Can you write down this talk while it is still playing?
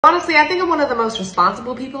Honestly, I think I'm one of the most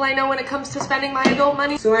responsible people I know when it comes to spending my adult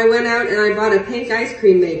money. So I went out and I bought a pink ice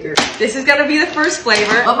cream maker. This is gonna be the first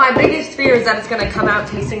flavor, but my biggest fear is that it's gonna come out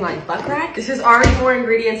tasting like butt crack. This is already more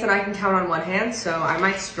ingredients than I can count on one hand, so I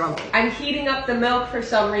might struggle. I'm heating up the milk for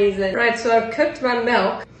some reason. Right, so I've cooked my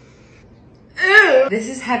milk. Ew. This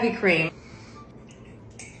is heavy cream.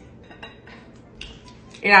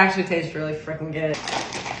 It actually tastes really freaking good.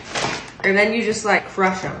 And then you just like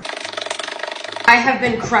crush them. I have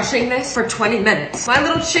been crushing this for 20 minutes. My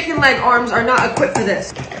little chicken leg arms are not equipped for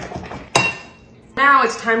this. Now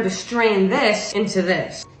it's time to strain this into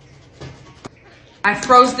this. I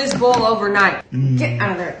froze this bowl overnight. Get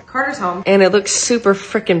out of there. Carter's home. And it looks super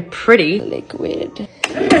freaking pretty. Liquid.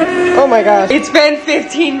 Oh my gosh. It's been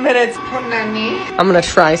 15 minutes. I'm gonna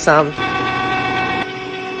try some.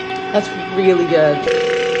 That's really good.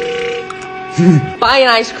 Buy an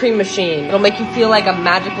ice cream machine. It'll make you feel like a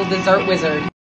magical dessert wizard.